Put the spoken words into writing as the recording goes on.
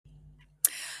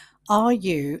Are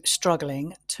you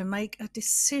struggling to make a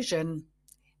decision?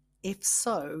 If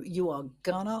so, you are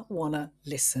gonna wanna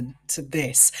listen to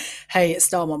this. Hey, it's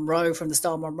Star Monroe from the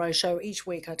Star Monroe Show. Each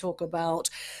week I talk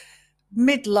about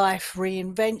midlife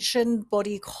reinvention,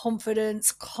 body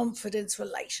confidence, confidence,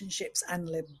 relationships, and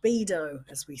libido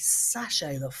as we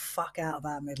sashay the fuck out of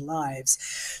our midlives.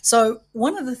 So,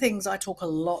 one of the things I talk a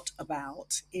lot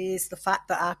about is the fact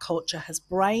that our culture has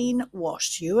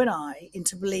brainwashed you and I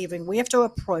into believing we have to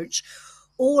approach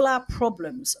all our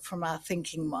problems from our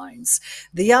thinking minds.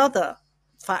 The other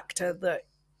factor that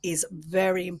is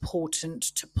very important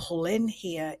to pull in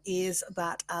here is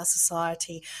that our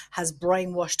society has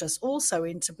brainwashed us also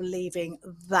into believing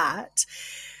that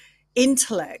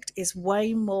intellect is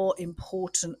way more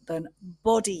important than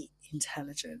body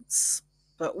intelligence.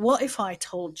 But what if I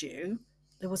told you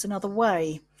there was another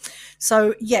way?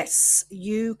 So, yes,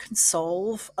 you can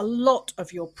solve a lot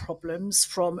of your problems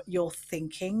from your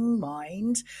thinking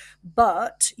mind,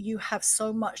 but you have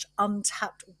so much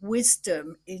untapped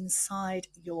wisdom inside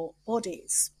your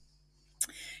bodies.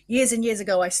 Years and years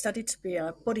ago, I studied to be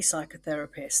a body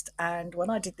psychotherapist. And when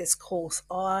I did this course,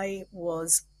 I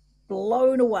was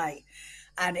blown away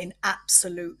and in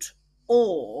absolute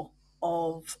awe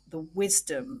of the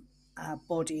wisdom our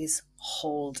bodies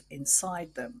hold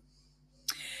inside them.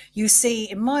 You see,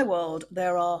 in my world,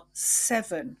 there are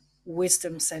 7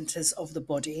 wisdom centers of the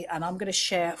body, and I'm going to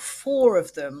share 4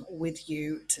 of them with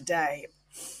you today.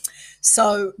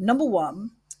 So, number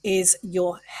one is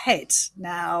your head.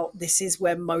 Now, this is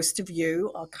where most of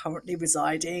you are currently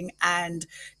residing and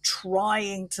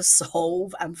trying to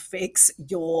solve and fix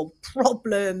your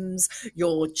problems,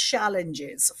 your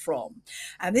challenges from.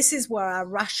 And this is where our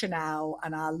rationale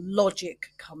and our logic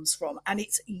comes from. And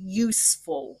it's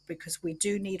useful because we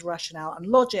do need rationale and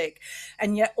logic.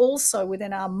 And yet, also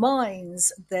within our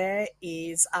minds, there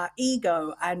is our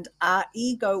ego, and our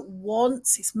ego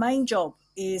wants its main job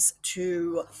is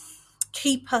to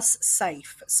keep us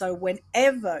safe. So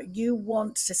whenever you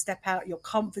want to step out your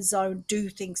comfort zone, do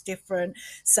things different,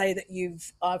 say that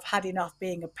I've had enough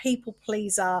being a people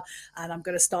pleaser and I'm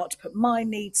going to start to put my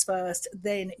needs first,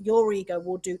 then your ego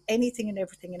will do anything and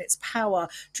everything in its power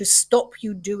to stop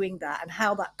you doing that. And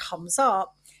how that comes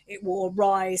up, it will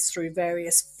arise through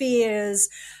various fears,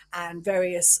 and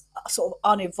various sort of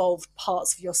unevolved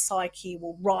parts of your psyche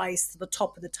will rise to the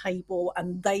top of the table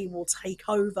and they will take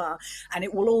over. And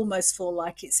it will almost feel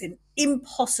like it's an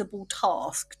impossible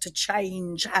task to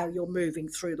change how you're moving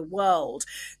through the world.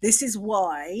 This is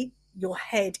why your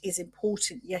head is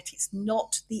important, yet it's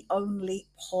not the only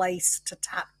place to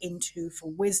tap into for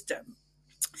wisdom.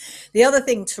 The other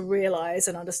thing to realize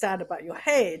and understand about your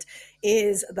head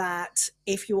is that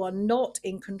if you are not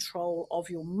in control of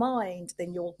your mind,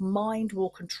 then your mind will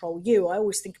control you. I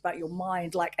always think about your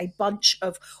mind like a bunch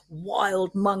of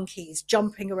wild monkeys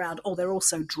jumping around. Oh, they're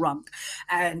also drunk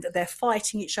and they're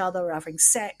fighting each other, having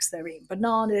sex, they're eating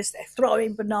bananas, they're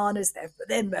throwing bananas,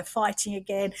 then they're fighting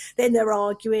again, then they're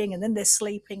arguing, and then they're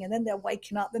sleeping, and then they're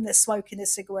waking up, then they're smoking their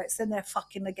cigarettes, then they're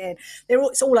fucking again.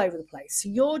 It's all over the place. So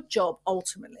your job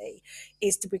ultimately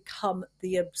is to become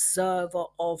the observer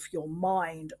of your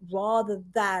mind rather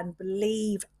than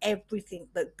believe everything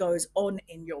that goes on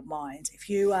in your mind.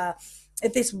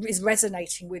 If this is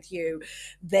resonating with you,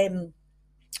 then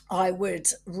I would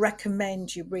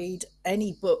recommend you read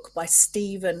any book by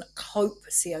Stephen Cope,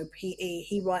 Cope.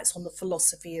 He writes on the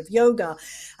philosophy of yoga.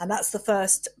 And that's the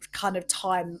first kind of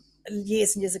time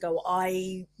years and years ago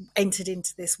I entered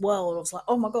into this world. I was like,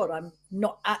 oh my God, I'm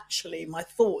not actually my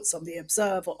thoughts, I'm the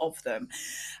observer of them.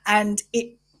 And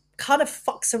it kind of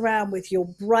fucks around with your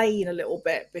brain a little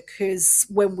bit, because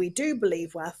when we do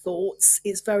believe our thoughts,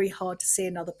 it's very hard to see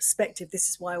another perspective. This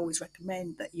is why I always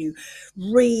recommend that you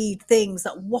read things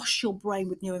that wash your brain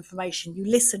with new information. You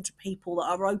listen to people that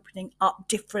are opening up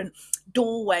different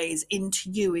doorways into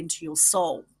you, into your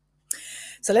soul.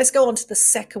 So let's go on to the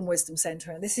second wisdom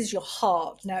center, and this is your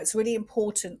heart. Now, it's really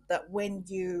important that when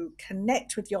you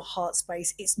connect with your heart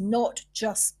space, it's not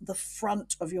just the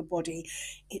front of your body,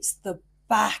 it's the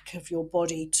back of your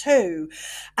body too.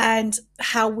 And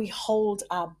how we hold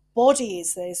our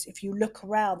bodies, if you look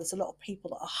around, there's a lot of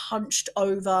people that are hunched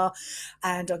over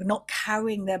and are not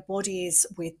carrying their bodies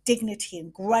with dignity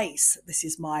and grace. This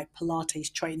is my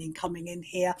Pilates training coming in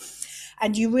here.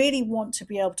 And you really want to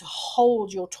be able to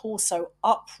hold your torso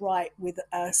upright with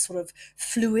a sort of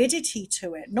fluidity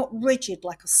to it, not rigid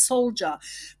like a soldier,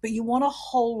 but you want to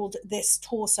hold this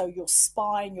torso, your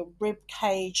spine, your rib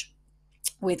cage,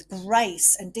 with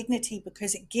grace and dignity,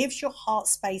 because it gives your heart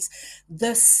space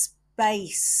the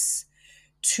space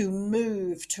to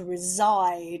move, to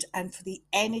reside, and for the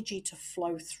energy to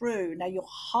flow through. Now, your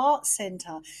heart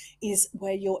center is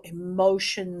where your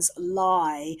emotions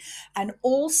lie. And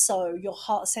also, your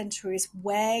heart center is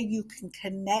where you can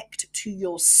connect to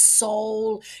your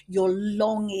soul, your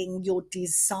longing, your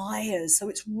desires. So,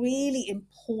 it's really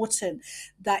important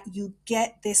that you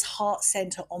get this heart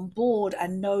center on board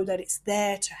and know that it's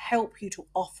there to help you to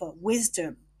offer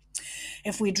wisdom.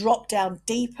 If we drop down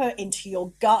deeper into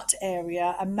your gut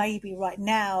area, and maybe right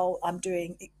now I'm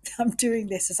doing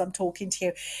this as I'm talking to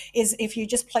you, is if you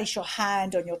just place your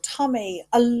hand on your tummy.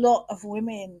 A lot of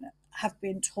women have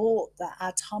been taught that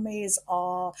our tummies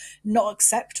are not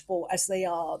acceptable as they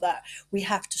are, that we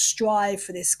have to strive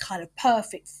for this kind of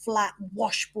perfect flat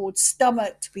washboard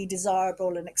stomach to be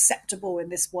desirable and acceptable in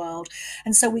this world.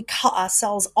 And so we cut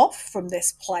ourselves off from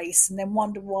this place and then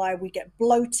wonder why we get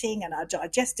bloating and our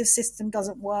digestive system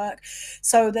doesn't work.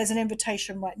 So there's an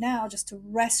invitation right now just to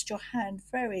rest your hand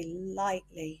very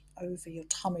lightly over your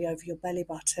tummy, over your belly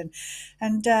button.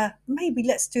 And maybe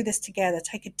let's do this together.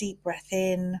 Take a deep breath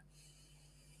in.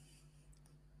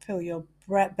 Fill your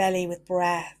belly with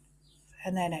breath,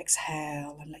 and then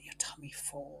exhale and let your tummy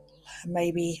fall. And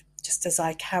maybe just as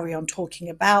I carry on talking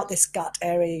about this gut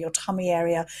area, your tummy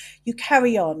area, you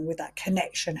carry on with that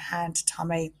connection hand to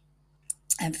tummy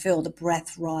and feel the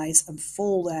breath rise and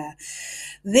fall there.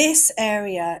 This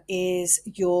area is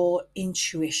your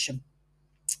intuition.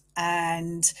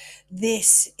 And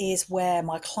this is where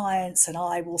my clients and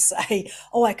I will say,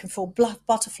 oh, I can feel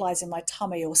butterflies in my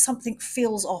tummy, or something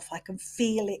feels off. I can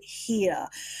feel it here.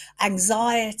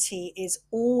 Anxiety is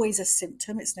always a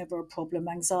symptom. It's never a problem.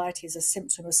 Anxiety is a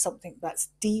symptom of something that's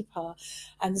deeper.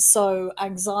 And so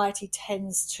anxiety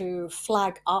tends to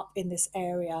flag up in this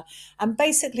area. And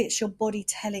basically, it's your body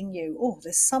telling you, oh,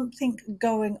 there's something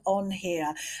going on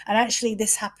here. And actually,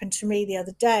 this happened to me the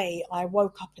other day. I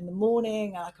woke up in the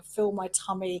morning and I could feel my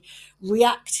tummy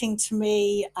reacting to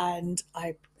me, and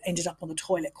I ended up on the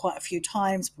toilet quite a few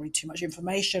times, probably too much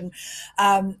information.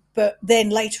 But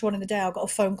then later on in the day, I got a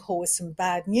phone call with some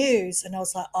bad news, and I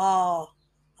was like, oh,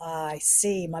 I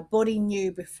see. My body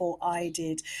knew before I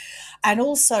did. And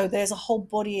also, there's a whole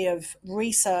body of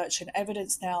research and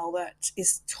evidence now that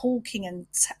is talking and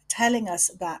telling us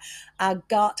that our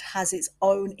gut has its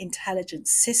own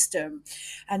intelligence system.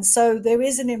 And so, there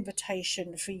is an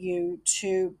invitation for you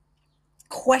to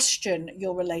question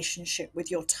your relationship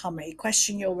with your tummy,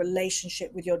 question your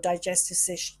relationship with your digestive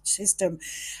system,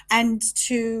 and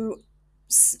to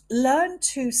learn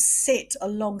to sit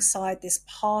alongside this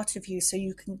part of you so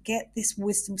you can get this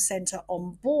wisdom center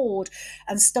on board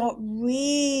and start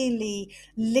really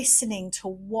listening to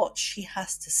what she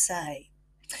has to say.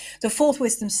 The fourth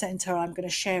wisdom center I'm going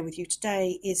to share with you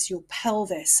today is your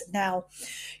pelvis. Now,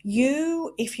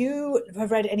 if you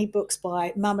have read any books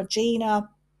by Mama Gina,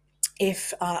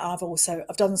 if I've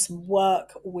done some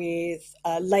work with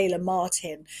Layla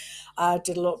Martin,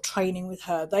 did a lot of training with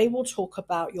her. They will talk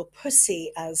about your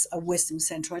pussy as a wisdom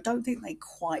center. I don't think they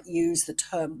quite use the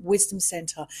term wisdom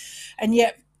center, and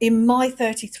yet in my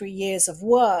 33 years of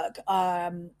work,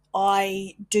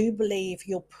 I do believe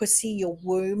your pussy, your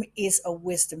womb, is a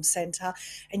wisdom center,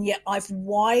 and yet I've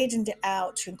widened it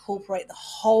out to incorporate the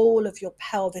whole of your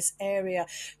pelvis area.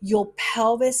 Your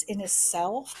pelvis in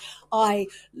itself, I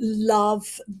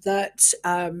love that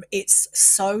it's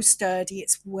so sturdy.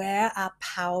 It's where our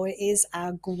power is,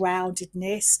 our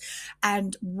groundedness.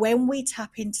 And when we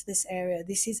tap into this area,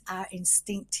 this is our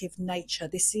instinctive nature.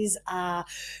 This is our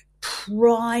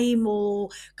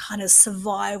primal kind of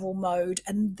survival mode.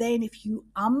 And then if you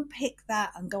unpick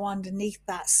that and go underneath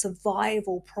that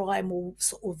survival primal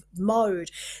sort of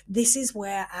mode, this is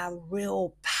where our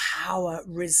real power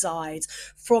resides.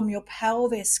 From your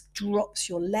pelvis drops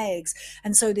your legs,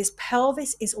 and so this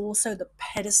pelvis is also the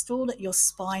pedestal that your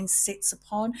spine sits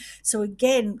upon. So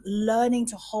again, learning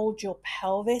to hold your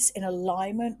pelvis in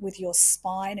alignment with your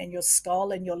spine and your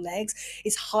skull and your legs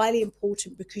is highly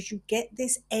important, because you get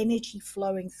this energy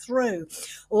flowing through.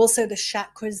 Also, the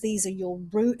chakras, these are your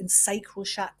root and sacral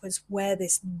chakras, where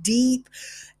this deep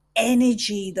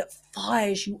energy that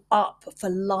fires you up for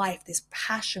life, this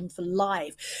passion for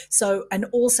life. So, and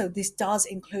also this does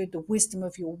include the wisdom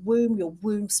of your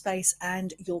womb space,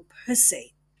 and your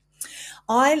pussy.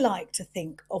 I like to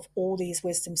think of all these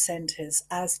wisdom centers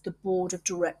as the board of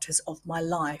directors of my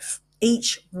life.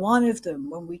 Each one of them,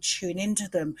 when we tune into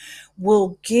them,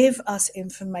 will give us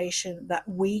information that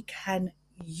we can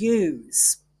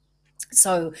use.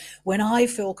 So when I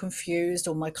feel confused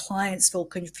or my clients feel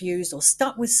confused or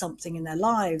stuck with something in their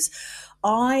lives,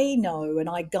 I know and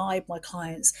I guide my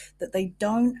clients that they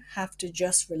don't have to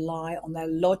just rely on their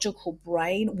logical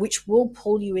brain, which will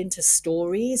pull you into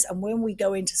stories. And when we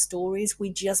go into stories, we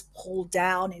just pull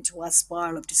down into our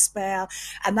spiral of despair.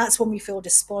 And that's when we feel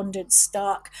despondent,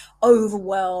 stuck,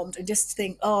 overwhelmed, and just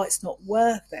think, oh, it's not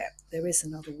worth it. There is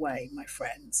another way, my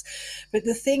friends. But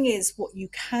the thing is, what you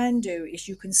can do is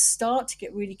you can start to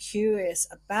get really curious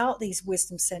about these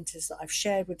wisdom centers that I've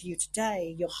shared with you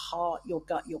today, your heart, your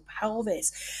gut, your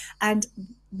pelvis, and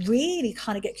really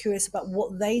kind of get curious about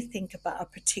what they think about a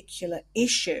particular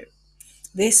issue.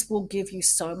 This will give you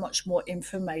so much more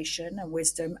information and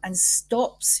wisdom and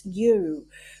stops you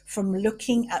from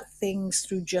looking at things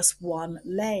through just one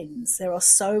lens. There are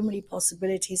so many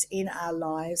possibilities in our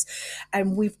lives,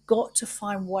 and we've got to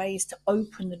find ways to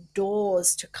open the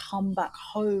doors to come back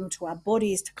home to our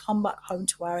bodies, to come back home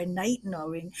to our innate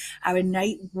knowing, our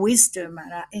innate wisdom,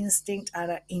 and our instinct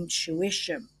and our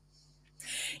intuition.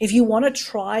 If you want to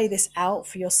try this out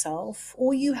for yourself,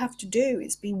 all you have to do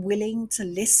is be willing to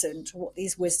listen to what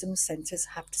these wisdom centers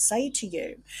have to say to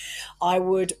you. I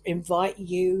would invite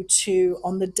you to,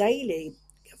 on the daily,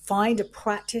 find a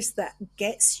practice that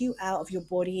gets you out of your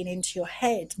body and into your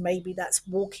head. Maybe that's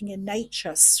walking in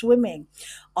nature, swimming,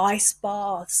 ice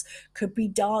baths, could be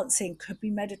dancing, could be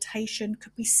meditation,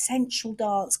 could be sensual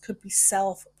dance, could be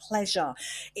self pleasure.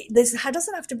 There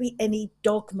doesn't have to be any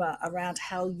dogma around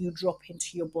how you drop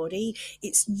into your body.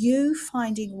 It's you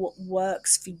finding what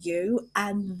works for you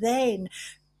and then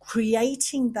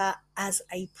creating that as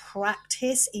a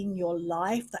practice in your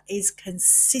life that is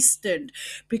consistent,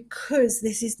 because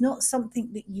this is not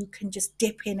something that you can just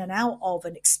dip in and out of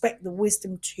and expect the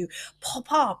wisdom to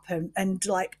pop up and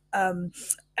like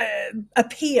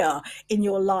appear in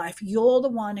your life. You're the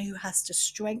one who has to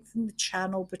strengthen the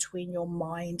channel between your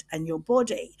mind and your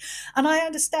body. And I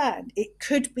understand it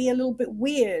could be a little bit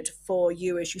weird for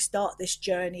you as you start this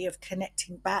journey of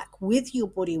connecting back with your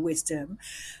body wisdom,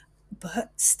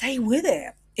 but stay with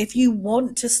it. If you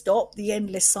want to stop the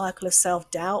endless cycle of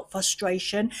self doubt,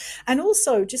 frustration, and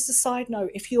also, just a side note,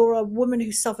 if you're a woman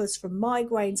who suffers from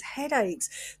migraines, headaches,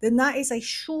 then that is a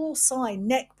sure sign,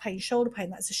 neck pain, shoulder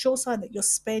pain, that's a sure sign that you're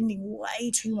spending way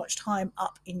too much time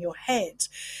up in your head.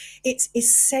 It's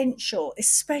essential,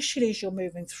 especially as you're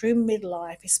moving through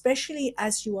midlife, especially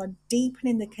as you are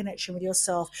deepening the connection with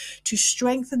yourself, to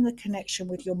strengthen the connection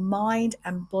with your mind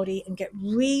and body and get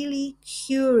really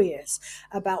curious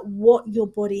about what your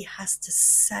body has to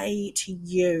say to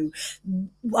you.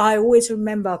 I always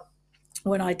remember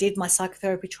when I did my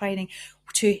psychotherapy training,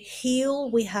 to heal,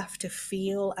 we have to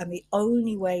feel. And the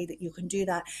only way that you can do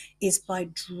that is by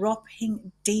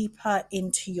dropping deeper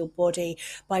into your body,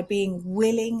 by being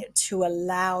willing to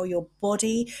allow your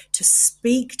body to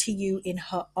speak to you in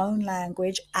her own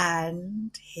language.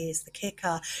 And here's the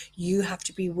kicker, you have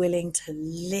to be willing to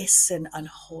listen and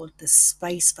hold the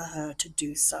space for her to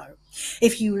do so.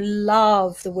 If you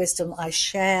love the wisdom I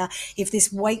share, if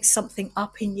this wakes something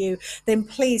up in you, then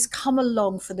please come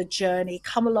along for the journey,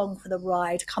 come along for the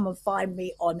ride, come and find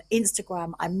me on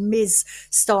Instagram. I'm Ms.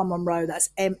 Star Monroe, that's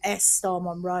MS Star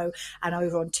Monroe, and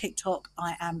over on TikTok,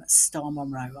 I am Star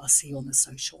Monroe. I'll see you on the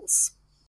socials.